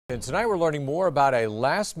And tonight we're learning more about a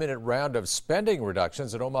last-minute round of spending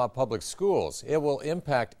reductions at Omaha Public Schools. It will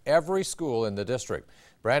impact every school in the district.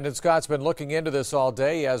 Brandon Scott's been looking into this all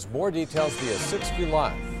day. He has more details via 6 View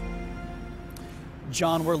Live.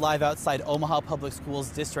 John, we're live outside Omaha Public Schools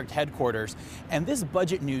district headquarters, and this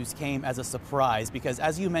budget news came as a surprise because,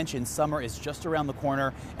 as you mentioned, summer is just around the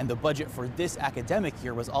corner and the budget for this academic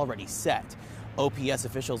year was already set. OPS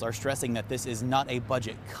officials are stressing that this is not a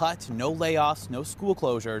budget cut, no layoffs, no school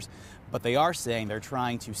closures, but they are saying they're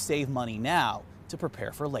trying to save money now to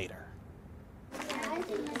prepare for later.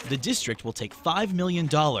 The district will take $5 million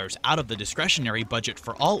out of the discretionary budget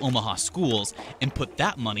for all Omaha schools and put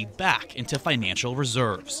that money back into financial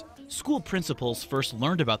reserves. School principals first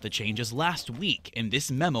learned about the changes last week in this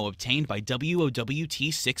memo obtained by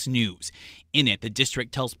WOWT 6 News. In it, the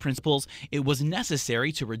district tells principals it was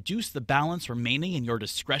necessary to reduce the balance remaining in your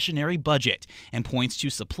discretionary budget and points to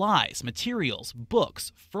supplies, materials,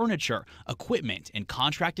 books, furniture, equipment, and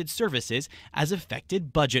contracted services as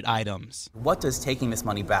affected budget items. What does taking this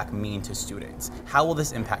money back mean to students? How will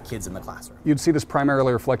this impact kids in the classroom? You'd see this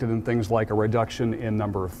primarily reflected in things like a reduction in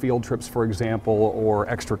number of field trips, for example, or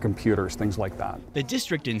extra computers, things like that. The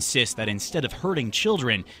district insists that instead of hurting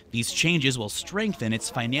children, these changes will strengthen its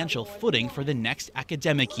financial footing for the next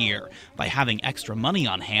academic year by having extra money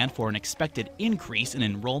on hand for an expected increase in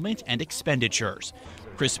enrollment and expenditures.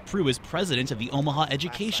 Chris Prue is president of the Omaha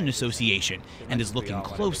Education Association and is looking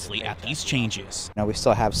closely at these changes. We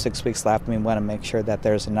still have 6 weeks left, and we want to make sure that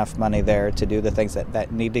there's enough money there to do the things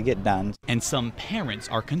that need to get done. And some parents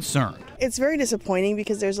are concerned. It's very disappointing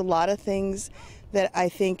because there's a lot of things that I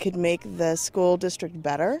think could make the school district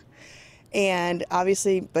better. And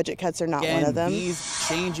obviously, budget cuts are not one of them. These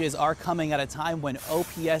changes are coming at a time when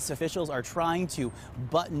OPS officials are trying to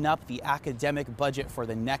button up the academic budget for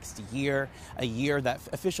the next year, a year that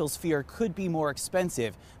officials fear could be more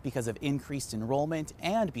expensive because of increased enrollment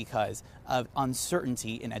and because of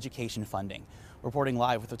uncertainty in education funding. Reporting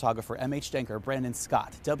live with photographer MH Denker, Brandon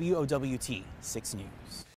Scott, WOWT 6 News.